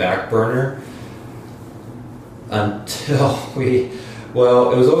bit on the back burner until it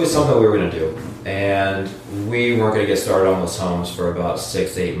was always something we were going to do, and we weren't going to get started on those homes for about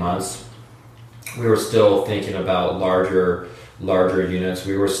 6 to 8 months. We were still thinking about larger units.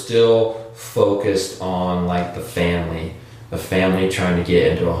 We were still focused on like the family trying to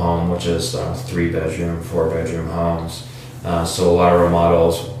get into a home, which is 3-bedroom, 4-bedroom homes. So a lot of our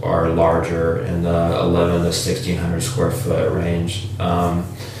models are larger in the 11 to 1,600 square foot range.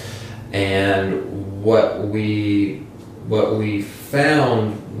 And what we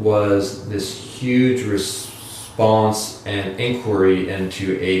found was this huge response and inquiry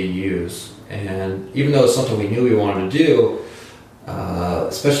into ADUs. And even though it's something we knew we wanted to do,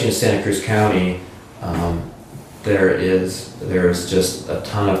 especially in Santa Cruz County, there's just a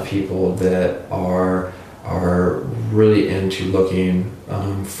ton of people that are really into looking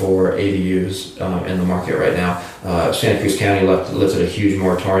for ADUs in the market right now. Santa Cruz County lifted a huge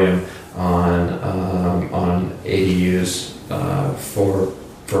moratorium on ADUs for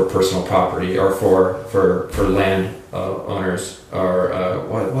personal property, or for land owners, or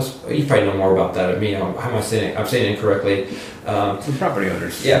you probably know more about that than me. How am I saying it? I'm saying it incorrectly. For property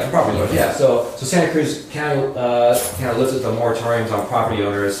owners. Yeah, for property owners. Yeah. So Santa Cruz County kind of lifted the moratoriums on property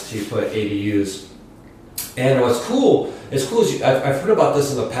owners to put ADUs. And what's cool is I've heard about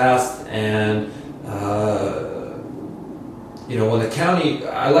this in the past, and when the county,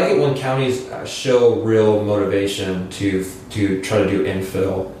 I like it when counties show real motivation to try to do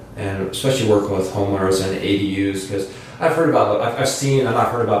infill, and especially working with homeowners and ADUs, because I've seen in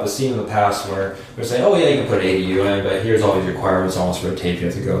the past where they're saying, oh yeah, you can put an ADU in, but here's all these requirements, almost red tape you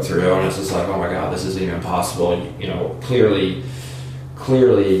have to go through, and it's just like, oh my god, this isn't even possible. Clearly,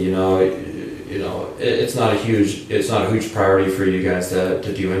 it's not a huge priority for you guys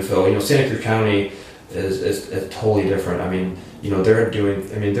to do infill. Santa Cruz County is totally different. I mean, they're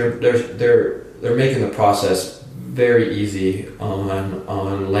making the process very easy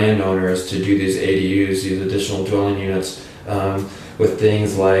on landowners to do these ADUs, these additional dwelling units, with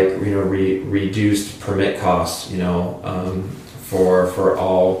things like reduced permit costs, for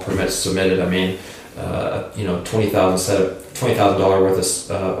all permits submitted. I mean, $20,000 worth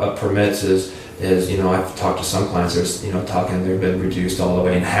of permits is I've talked to some clients. There's they've been reduced all the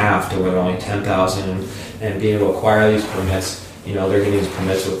way in half to where only 10,000, and being able to acquire these permits, they're getting these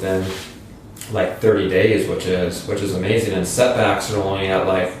permits within like 30 days, which is amazing. And setbacks are only at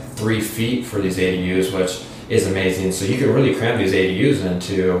like 3 feet for these ADUs, which is amazing. So you can really cram these ADUs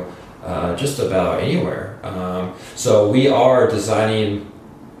into just about anywhere. So we are designing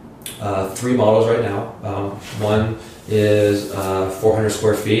 3 models right now. One is 400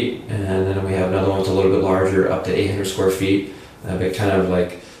 square feet, and then we have another one that's a little bit larger, up to 800 square feet. But kind of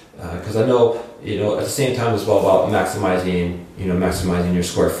like, because I know, at the same time it's all about maximizing your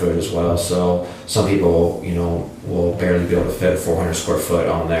square foot as well. So some people, will barely be able to fit 400 square foot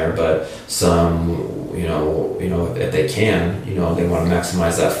on there, but some, if they can, they want to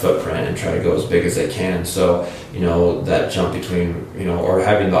maximize that footprint and try to go as big as they can. So, that jump between, or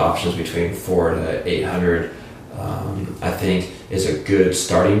having the options between 400 to 800 I think is a good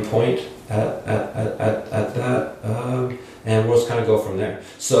starting point at that, and we'll just kind of go from there.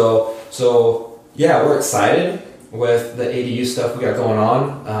 So yeah, we're excited with the ADU stuff we got going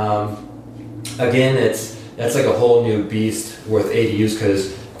on. Again, that's like a whole new beast with ADUs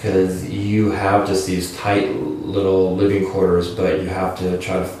because you have just these tight little living quarters, but you have to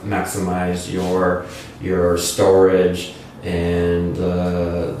try to maximize your storage and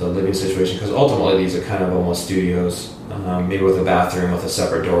the living situation, because ultimately these are kind of almost studios, maybe with a bathroom with a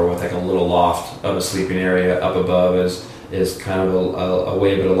separate door with like a little loft of a sleeping area up above is kind of a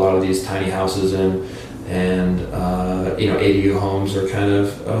way that a lot of these tiny houses and ADU homes are kind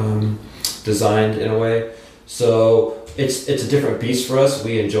of designed in a way. So it's a different beast for us.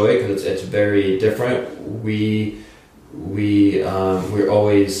 We enjoy it because it's very different. We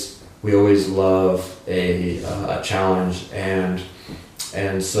always love a challenge, and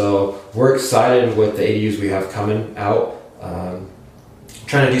so we're excited with the ADUs we have coming out.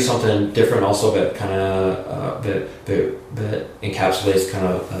 Trying to do something different also that kind of that encapsulates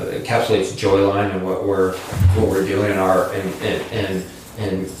Joyline and what we're doing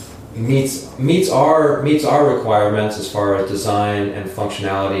and meets our requirements as far as design and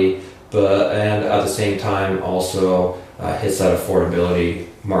functionality, and at the same time also hits that affordability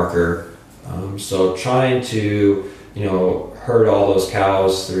marker. So trying to herd all those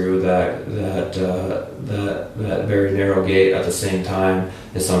cows through that very narrow gate at the same time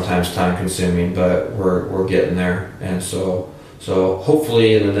is sometimes time consuming, but we're getting there. And so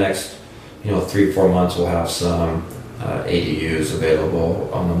hopefully in the next 3-4 months we'll have some ADUs available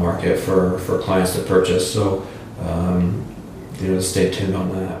on the market for clients to purchase. So stay tuned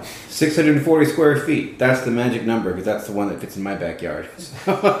on that. 640 square feet. That's the magic number because that's the one that fits in my backyard.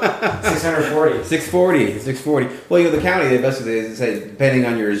 640. 640. Well, the county, they basically say, depending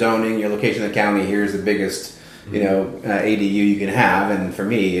on your zoning, your location in the county, here's the biggest, ADU you can have. And for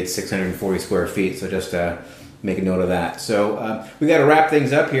me, it's 640 square feet. So just make a note of that. So we got to wrap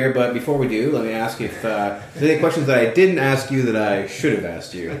things up here. But before we do, let me ask you if there's any questions that I didn't ask you that I should have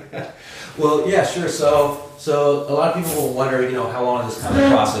asked you. Well, yeah, sure. So a lot of people will wonder, how long does this kind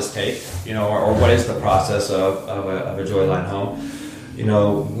of process take, or what is the process of a Joyline home?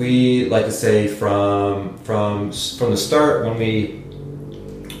 We like to say from the start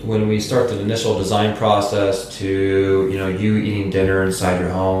when we start the initial design process to you eating dinner inside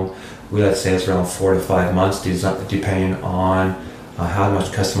your home, we like to say it's around 4 to 5 months, depending on how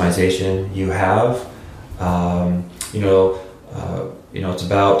much customization you have.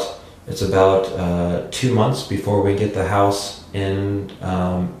 It's about 2 months before we get the house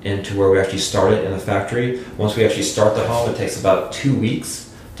into where we actually start it in the factory. Once we actually start the home, it takes about 2 weeks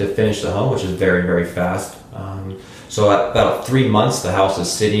to finish the home, which is very, very fast. So at about 3 months, the house is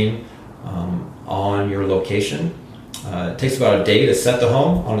sitting on your location. It takes about a day to set the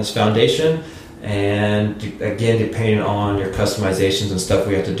home on its foundation. And again, depending on your customizations and stuff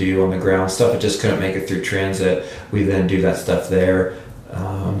we have to do on the ground, stuff that just couldn't make it through transit, we then do that stuff there.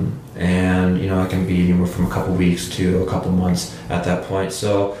 And it can be anywhere from a couple weeks to a couple months at that point.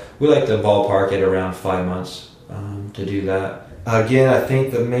 So we like to ballpark it around 5 months to do that. Again, I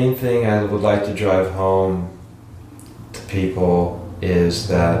think the main thing I would like to drive home to people is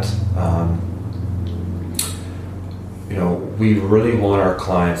that we really want our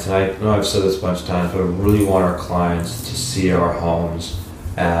clients, and I know I've said this a bunch of times, but we really want our clients to see our homes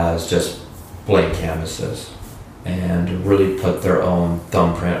as just blank canvases and really put their own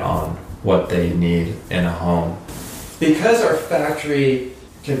thumbprint on what they need in a home. Because our factory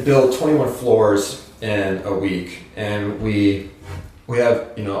can build 21 floors in a week, and we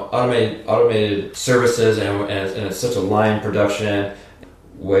have automated services, and it's such a line production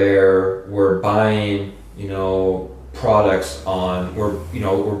where we're buying products on we're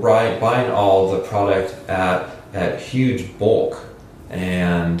buying all the product at huge bulk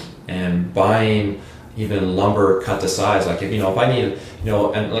and buying even lumber cut to size. Like if I need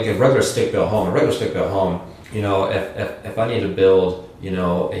and like a regular stick built home, if I need to build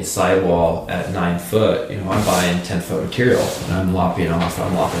a sidewall at 9 foot, I'm buying 10-foot material and I'm lopping off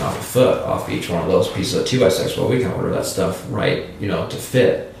a foot off each one of those pieces of 2x6. Well, we can order that stuff right to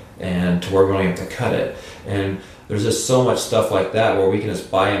fit and to where we don't even have to cut it. And there's just so much stuff like that where we can just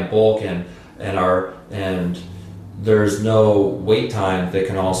buy in bulk and there's no wait time that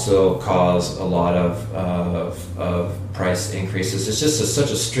can also cause a lot of price increases. It's just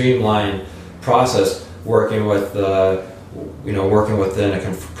such a streamlined process working within a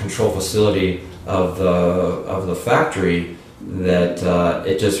control facility of the factory that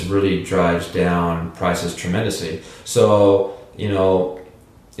it just really drives down prices tremendously. So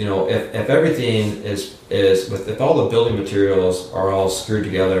if everything if all the building materials are all screwed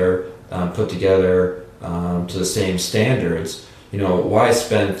together, put together to the same standards, why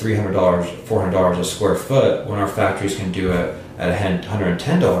spend $300, $400 a square foot when our factories can do it at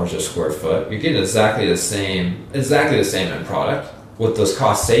 $110 a square foot? You're getting exactly the same end product. With those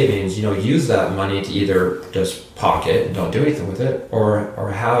cost savings, use that money to either just pocket and don't do anything with it,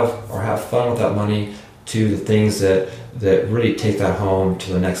 or have fun with that money to the things that really take that home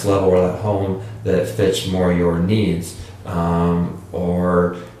to the next level, or that home that fits more your needs,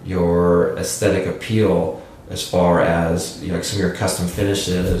 or your aesthetic appeal, as far as some of your custom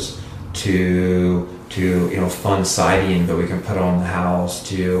finishes, to fun siding that we can put on the house,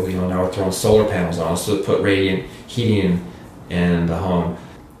 to now we're throwing solar panels on, so put radiant heating in the home.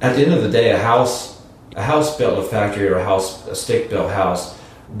 At the end of the day, a house built in a factory, or a stick built house,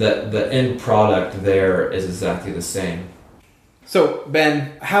 the end product there is exactly the same. So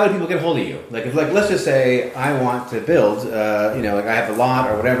Ben, how do people get a hold of you? If let's just say I want to build, I have a lot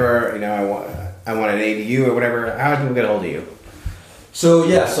or whatever, I want an ADU or whatever. How do people get a hold of you? So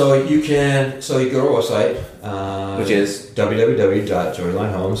you go to our website, which is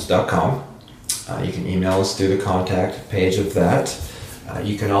www.joylinehomes.com. You can email us through the contact page of that.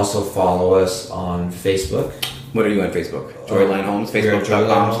 You can also follow us on Facebook. What are you on Facebook? Joyline Homes,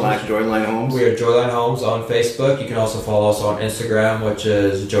 Facebook.com/Joyline Homes. We are Joyline Homes on Facebook. You can also follow us on Instagram, which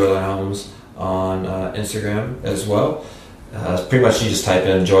is Joyline Homes on Instagram as well. Pretty much you just type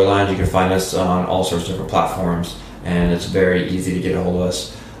in Joyline, you can find us on all sorts of different platforms, and it's very easy to get a hold of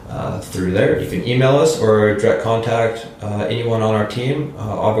us through there. You can email us or direct contact anyone on our team.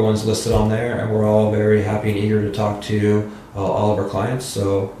 Everyone's listed on there, and we're all very happy and eager to talk to all of our clients.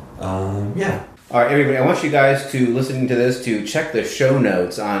 So, yeah. All right, everybody, I want you guys to, listening to this, to check the show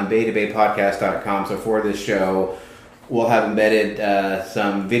notes on baytobaypodcast.com. So for this show, we'll have embedded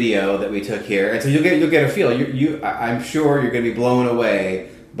some video that we took here, and so you'll get a feel. I'm sure you're going to be blown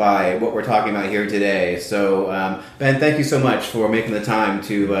away by what we're talking about here today. So Ben, thank you so much for making the time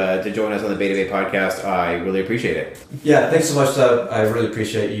to join us on the Bay to Bay podcast. I really appreciate it. Yeah, thanks so much, Doug. I really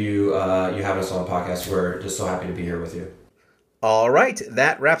appreciate you having us on the podcast. We're just so happy to be here with you. All right,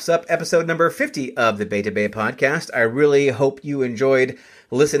 that wraps up episode number 50 of the Bay to Bay podcast. I really hope you enjoyed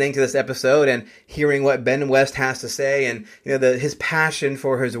listening to this episode and hearing what Ben West has to say, and his passion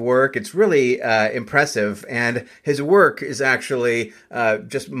for his work. It's really impressive, and his work is actually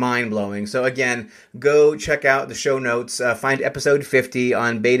just mind-blowing. So again, go check out the show notes. Find episode 50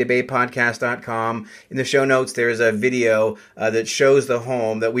 on baytobaypodcast.com. In the show notes, there's a video that shows the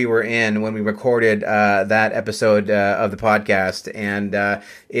home that we were in when we recorded that episode of the podcast, and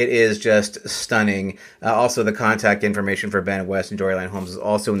it is just stunning. Also, the contact information for Ben West and Joyline Homes is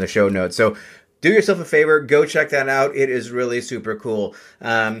also in the show notes. So do yourself a favor, go check that out. It is really super cool.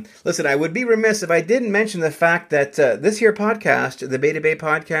 Listen, I would be remiss if I didn't mention the fact that this here podcast, the Bay to Bay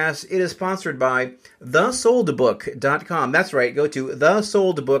podcast, it is sponsored by thesoldbook.com. That's right, go to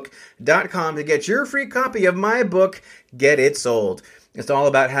thesoldbook.com to get your free copy of my book, Get It Sold. It's all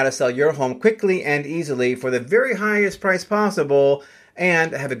about how to sell your home quickly and easily for the very highest price possible,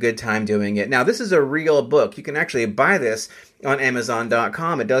 and have a good time doing it. Now, this is a real book. You can actually buy this on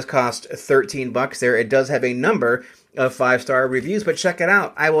Amazon.com. It does cost $13 there. It does have a number of 5-star reviews, but check it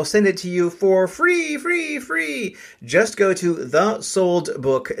out. I will send it to you for free. Just go to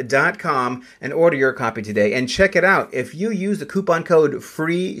thesoldbook.com and order your copy today, and check it out. If you use the coupon code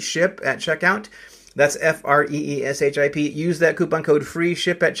FREESHIP at checkout, that's FREESHIP. Use that coupon code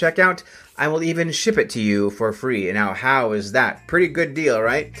FREESHIP at checkout. I will even ship it to you for free. Now, how is that? Pretty good deal,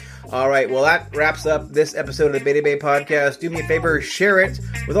 right? All right, well, that wraps up this episode of the Bay to Bay podcast. Do me a favor, share it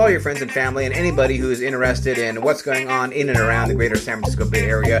with all your friends and family and anybody who's interested in what's going on in and around the greater San Francisco Bay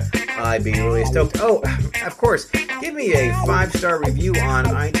Area. I'd be really stoked. Oh, of course, give me a 5-star review on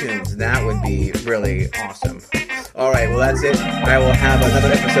iTunes. That would be really awesome. All right, well, that's it. I will have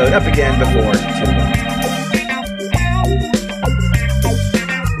another episode up again before too long.